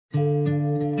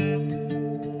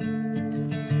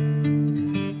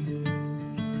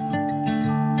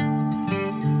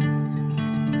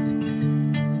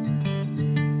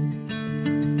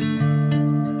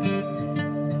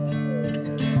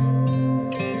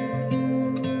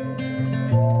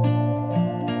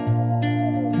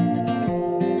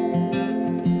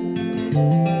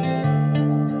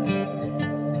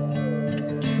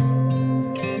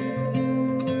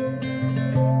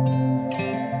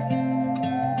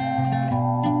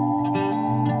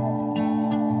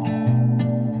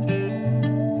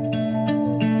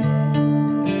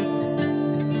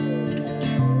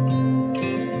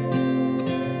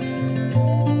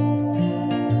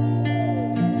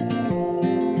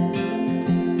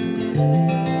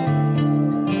Can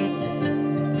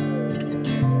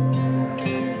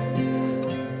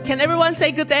everyone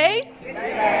say good day? Good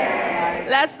day.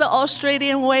 That's the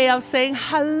Australian way of saying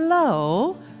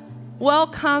hello.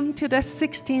 Welcome to the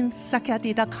 16th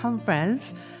Sakyadita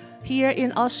conference here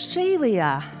in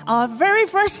Australia. Our very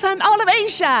first time out of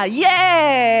Asia.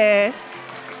 Yay!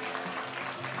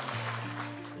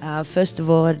 First of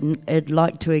all, I'd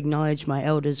like to acknowledge my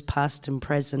elders past and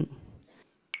present.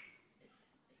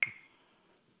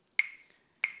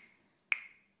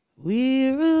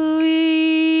 Wee-roo-wee,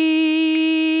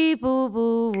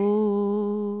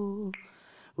 boo-boo-woo.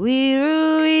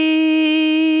 Wee-roo-wee,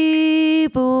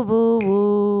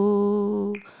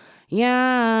 boo-boo-woo.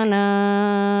 Yana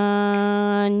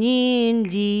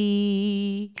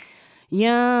Nindi,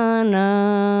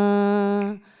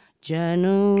 Yana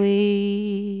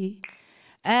Janui.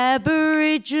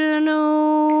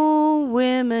 Aboriginal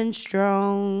women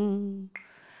strong.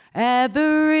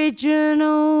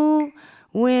 Aboriginal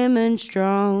women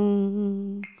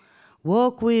strong.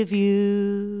 Walk with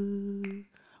you,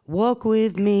 walk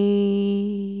with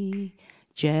me,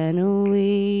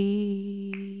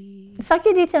 Janui.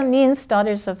 Sakyadita means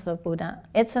Daughters of the Buddha.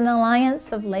 It's an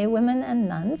alliance of lay women and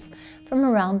nuns from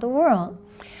around the world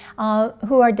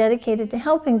who are dedicated to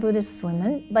helping Buddhist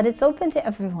women, but it's open to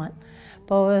everyone,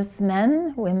 both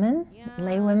men, women,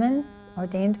 lay women,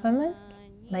 ordained women,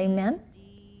 lay men,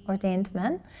 ordained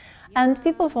men, and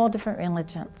people of all different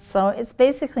religions. So it's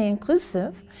basically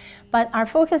inclusive, but our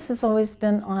focus has always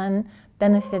been on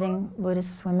benefiting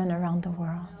Buddhist women around the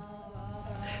world.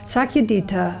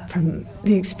 Sakyadita, from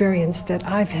the experience that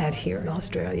I've had here in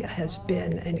Australia, has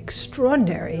been an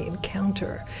extraordinary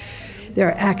encounter. There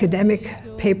are academic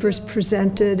papers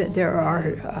presented, there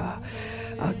are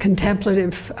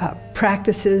contemplative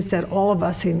practices that all of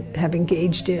us have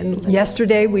engaged in.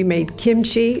 Yesterday we made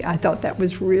kimchi. I thought that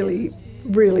was really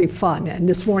fun, and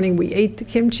this morning we ate the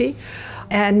kimchi,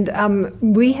 and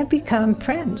we have become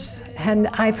friends. And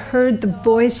I've heard the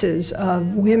voices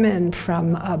of women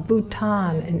from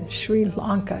Bhutan and Sri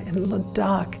Lanka and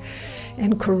Ladakh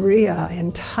and Korea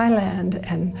and Thailand,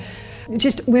 and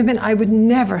just women I would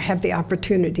never have the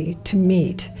opportunity to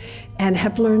meet, and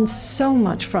have learned so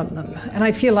much from them. And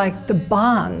I feel like the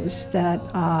bonds that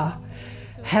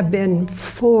have been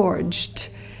forged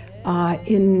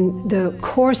in the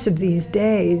course of these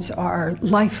days are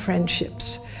life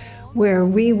friendships, where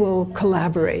we will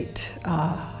collaborate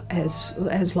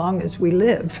as long as we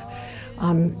live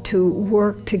to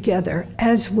work together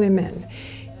as women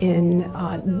in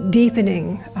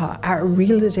deepening our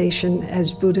realization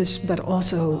as Buddhists, but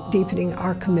also deepening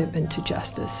our commitment to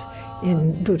justice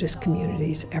in Buddhist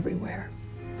communities everywhere.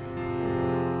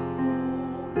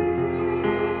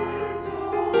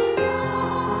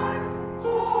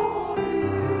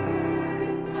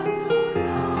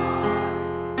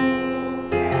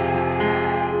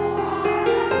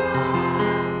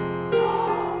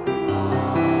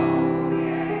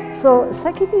 So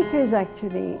Sakyadita is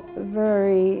actually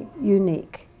very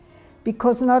unique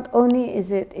because not only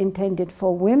is it intended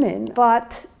for women,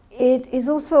 but it is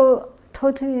also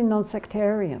totally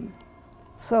non-sectarian.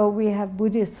 So we have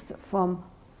Buddhists from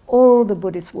all the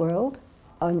Buddhist world,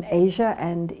 in Asia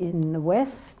and in the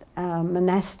West,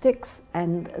 monastics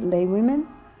and lay women,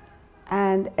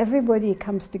 and everybody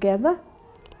comes together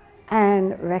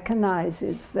and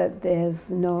recognizes that there's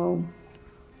no,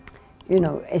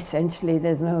 essentially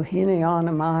there's no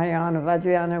Hinayana, Mahayana,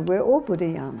 Vajrayana, we're all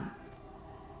Buddhayana.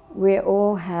 We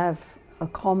all have a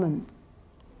common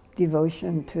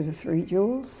devotion to the Three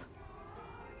Jewels.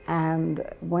 And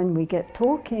when we get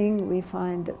talking, we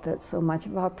find that so much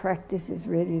of our practice is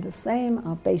really the same.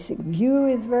 Our basic view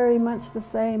is very much the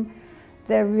same.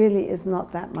 There really is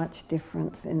not that much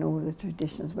difference in all the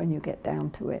traditions when you get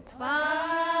down to it.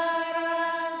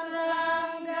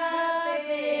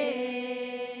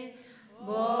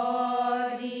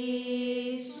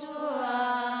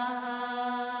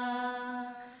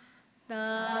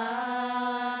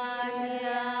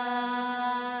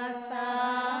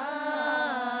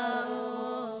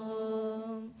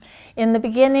 In the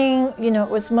beginning, it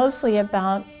was mostly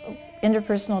about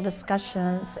interpersonal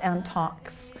discussions and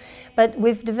talks. But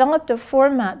we've developed a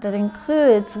format that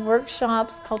includes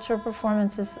workshops, cultural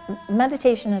performances.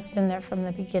 Meditation has been there from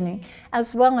the beginning,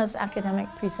 as well as academic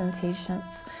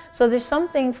presentations. So there's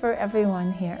something for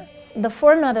everyone here. The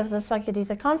format of the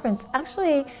Sakyadita conference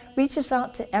actually reaches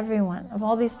out to everyone of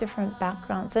all these different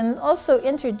backgrounds and also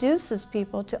introduces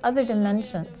people to other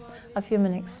dimensions of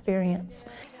human experience.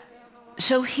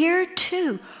 So here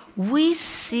too, we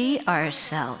see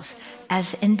ourselves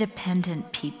as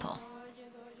independent people.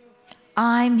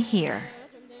 I'm here.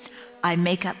 I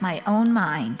make up my own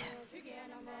mind.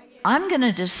 I'm going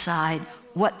to decide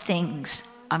what things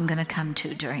I'm going to come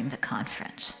to during the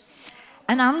conference.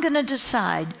 And I'm going to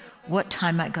decide what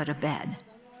time I go to bed.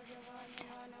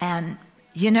 And,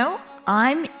 you know,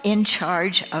 I'm in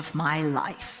charge of my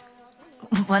life.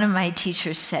 One of my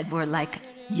teachers said we're like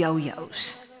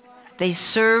yo-yos. They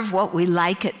serve what we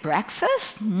like at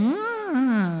breakfast.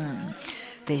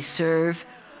 They serve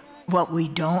what we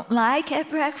don't like at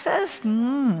breakfast.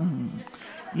 You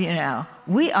know,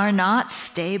 we are not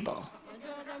stable.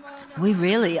 We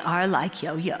really are like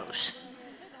yo-yos.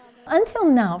 Until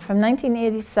now, from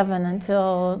 1987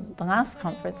 until the last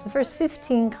conference, the first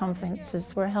 15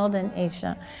 conferences were held in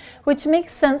Asia, which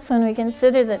makes sense when we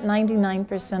consider that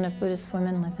 99% of Buddhist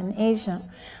women live in Asia.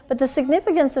 But the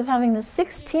significance of having the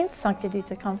 16th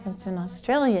Sakyadita conference in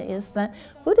Australia is that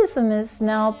Buddhism is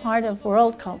now part of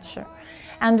world culture,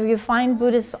 and you find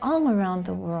Buddhists all around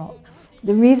the world.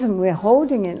 The reason we're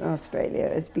holding it in Australia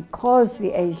is because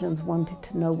the Asians wanted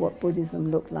to know what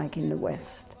Buddhism looked like in the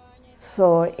West.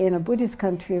 So in a Buddhist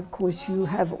country, of course, you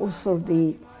have also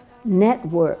the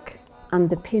network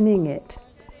underpinning it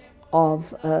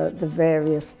of the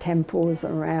various temples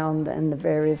around and the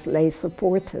various lay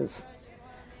supporters.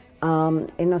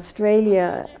 In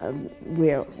Australia,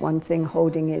 we're one thing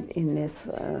holding it in this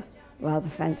rather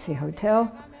fancy hotel.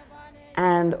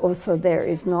 And also there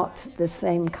is not the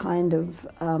same kind of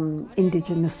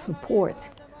indigenous support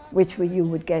which you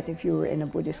would get if you were in a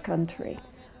Buddhist country.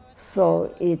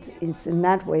 So it's in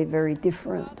that way very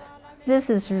different. This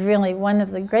is really one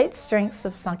of the great strengths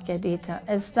of Sakyadita,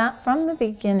 is that from the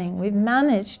beginning we've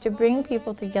managed to bring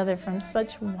people together from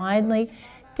such widely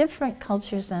different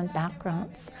cultures and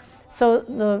backgrounds. So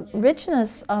the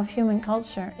richness of human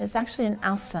culture is actually an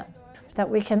asset that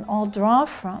we can all draw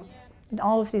from.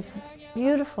 All of these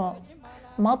beautiful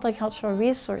multicultural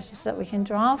resources that we can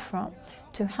draw from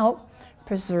to help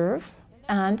preserve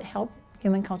and help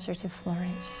human culture to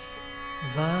flourish.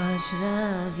 The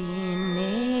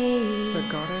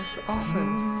goddess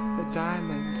offers the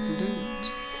diamond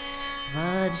lute. The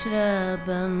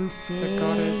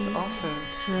goddess offers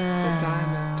the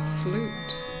diamond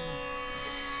flute.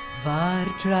 The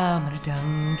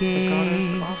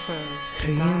goddess offers the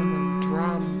diamond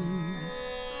drum.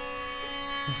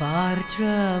 The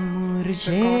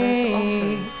goddess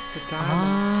offers the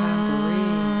diamond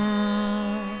tambourine.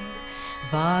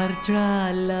 The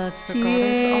goddess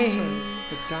offers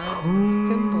the diamond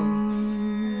cymbals.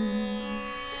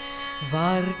 The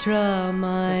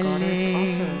goddess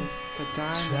offers the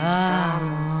diamond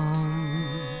garland.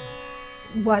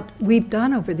 What we've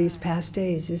done over these past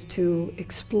days is to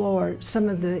explore some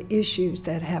of the issues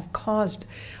that have caused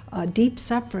deep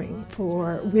suffering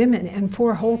for women and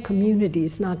for whole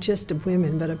communities, not just of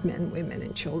women, but of men, women,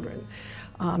 and children.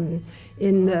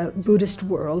 In the Buddhist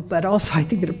world, but also I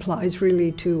think it applies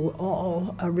really to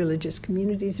all religious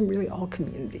communities and really all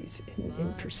communities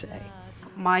in per se.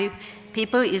 My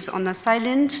paper is on a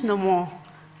silent no more,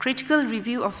 critical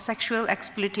review of sexual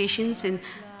exploitations in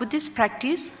Buddhist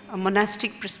practice, a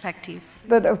monastic perspective.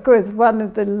 But of course, one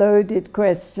of the loaded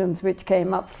questions which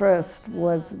came up first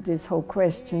was this whole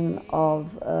question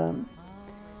of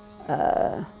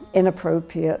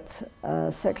inappropriate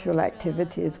sexual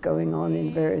activities going on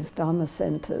in various Dharma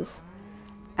centers,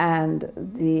 and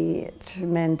the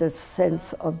tremendous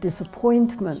sense of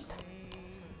disappointment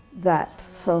that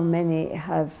so many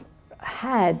have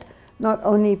had, not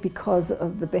only because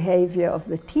of the behavior of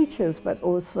the teachers, but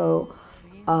also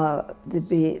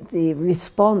the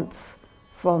response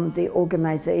from the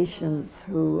organizations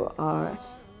who are,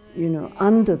 you know,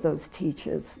 under those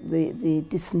teachers, the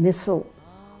dismissal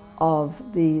of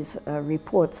these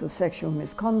reports of sexual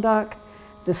misconduct,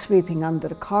 the sweeping under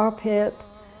the carpet,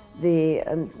 the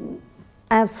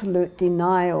absolute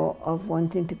denial of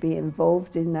wanting to be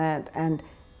involved in that, and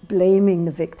blaming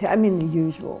the victim. I mean, the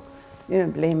usual, you know,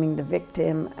 blaming the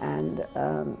victim and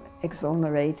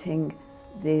exonerating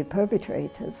the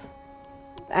perpetrators.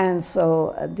 And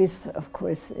so this, of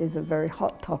course, is a very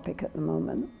hot topic at the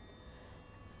moment.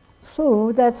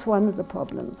 So that's one of the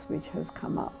problems which has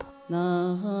come up.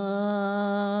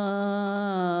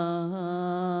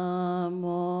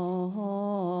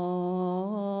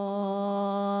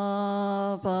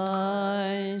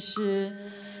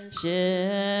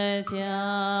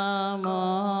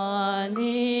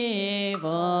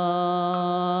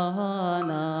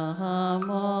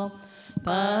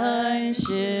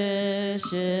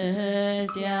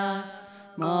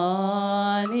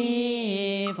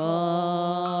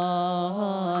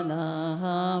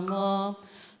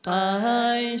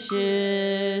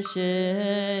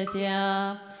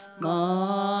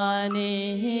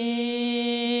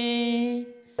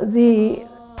 The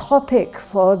topic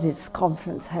for this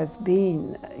conference has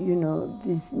been, you know,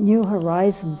 these new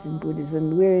horizons in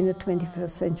Buddhism. We're in the 21st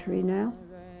century now.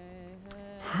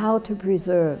 How to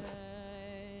preserve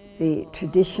the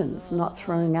traditions, not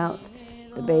throwing out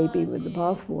the baby with the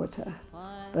bathwater,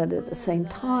 but at the same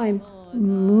time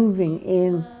moving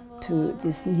into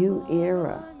this new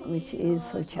era, which is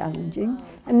so challenging,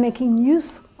 and making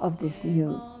use of this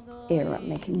new era,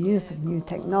 making use of new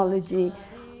technology,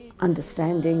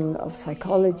 understanding of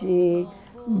psychology,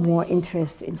 more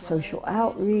interest in social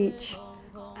outreach,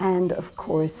 and of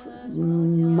course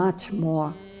much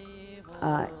more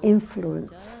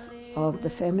influence of the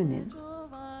feminine,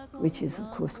 which is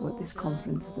of course what this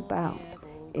conference is about,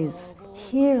 is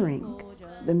hearing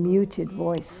the muted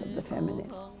voice of the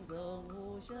feminine.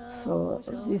 So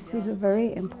this is a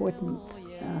very important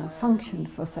function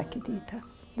for Sakyadita,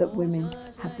 that women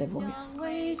have their voice.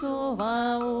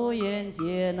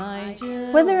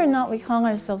 Whether or not we call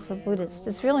ourselves a Buddhist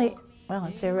is really, well,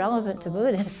 it's irrelevant to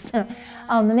Buddhists.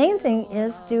 The main thing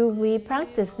is, do we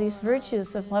practice these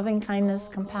virtues of loving kindness,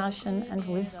 compassion, and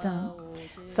wisdom?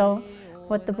 So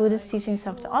what the Buddhist teachings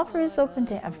have to offer is open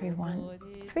to everyone,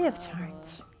 free of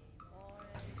charge.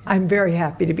 I'm very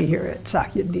happy to be here at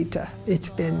Sakyadita. It's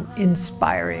been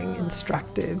inspiring,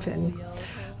 instructive, and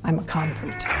I'm a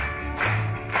convert.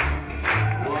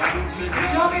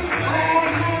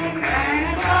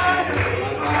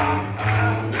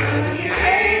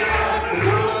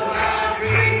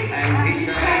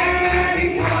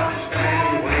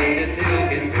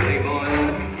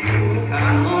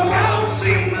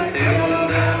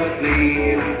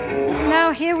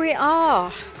 Now here we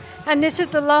are, and this is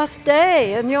the last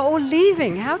day, and you're all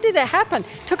leaving. How did it happen?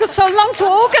 Took us so long to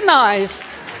organize.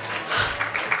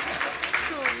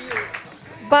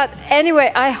 But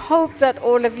anyway, I hope that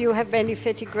all of you have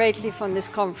benefited greatly from this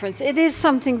conference. It is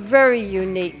something very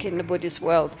unique in the Buddhist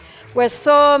world, where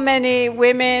so many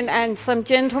women and some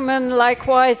gentlemen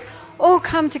likewise all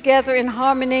come together in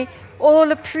harmony, all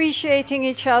appreciating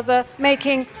each other,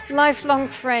 making lifelong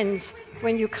friends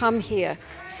when you come here.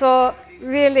 So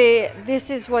really, this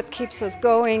is what keeps us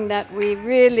going, that we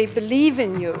really believe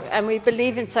in you, and we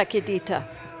believe in Sakyadita.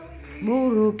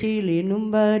 Muru kili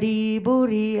numbari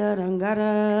buri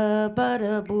arangara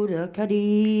para buddha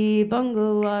kadi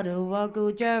bango wada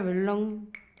wago javelong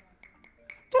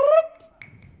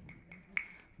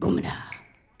gumada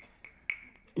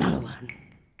nalawan.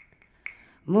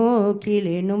 Muru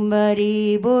kili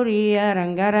numbari buri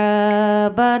arangara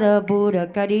para buddha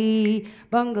kadi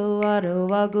bango wada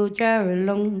wago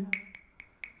javelong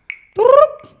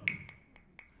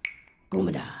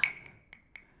gumada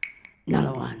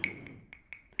nalawan.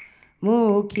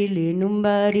 Mukili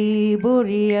numbari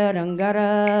buri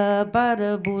arangara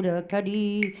pada buddha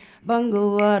kadi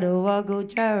bango wada wago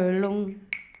charalong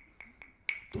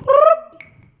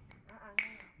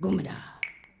gumada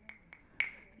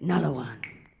nalawan.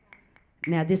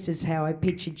 Now this is how I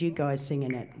pictured you guys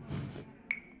singing it.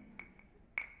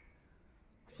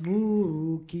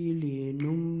 Mukili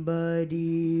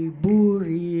numbari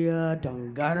buri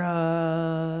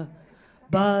arangara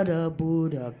Bada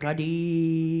Buddha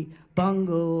Kadi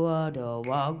Bango Ada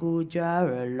Wagu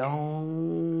Jaralong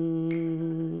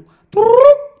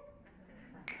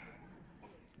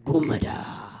Gumada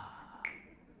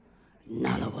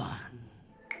Nalawan.